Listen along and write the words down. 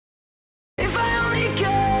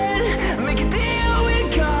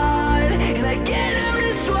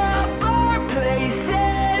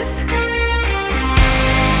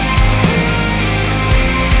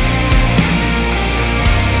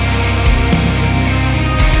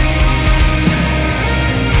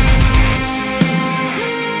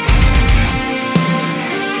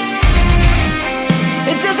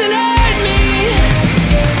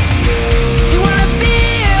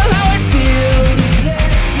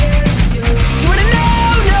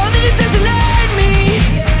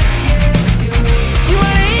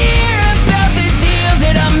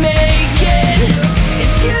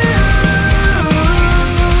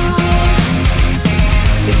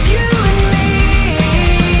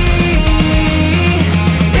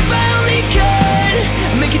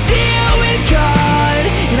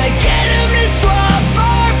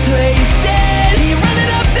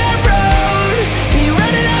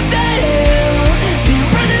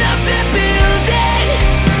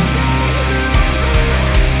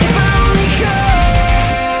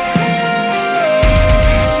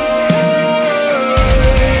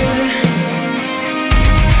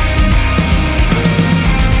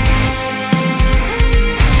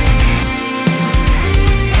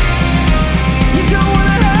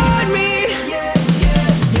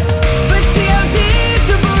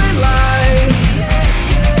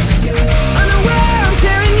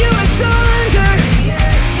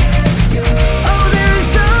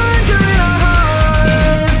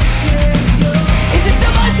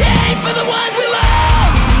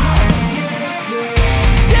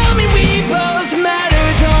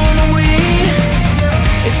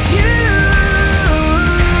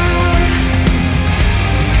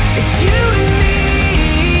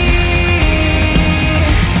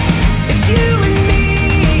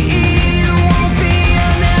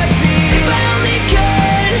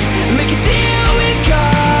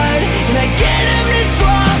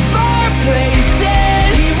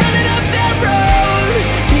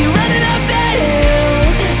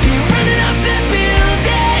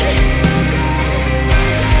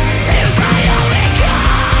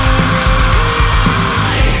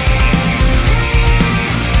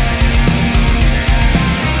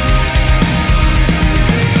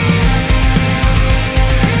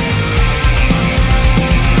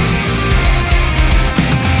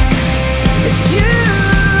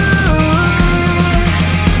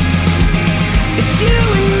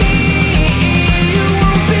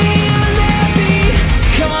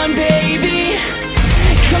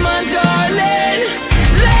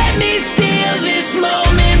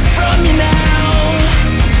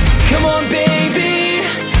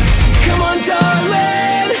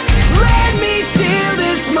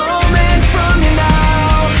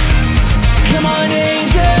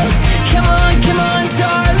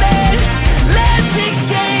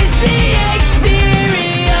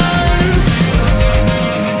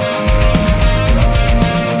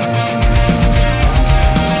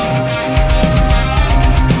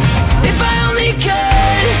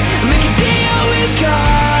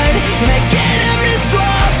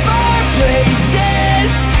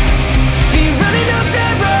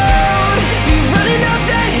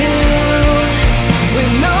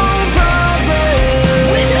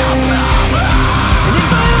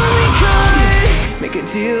make a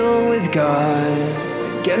deal with God.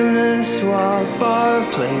 We're gonna swap our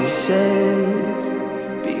places.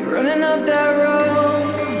 Be running up that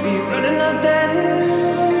road, be running up that hill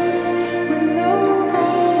with no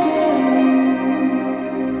problem.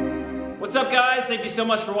 What's up, guys? Thank you so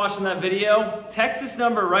much for watching that video. Text this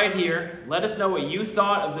number right here. Let us know what you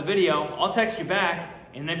thought of the video. I'll text you back.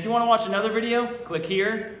 And if you want to watch another video, click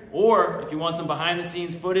here. Or if you want some behind the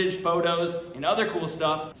scenes footage, photos, and other cool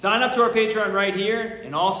stuff, sign up to our Patreon right here.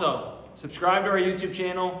 And also, subscribe to our YouTube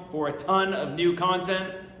channel for a ton of new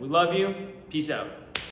content. We love you. Peace out.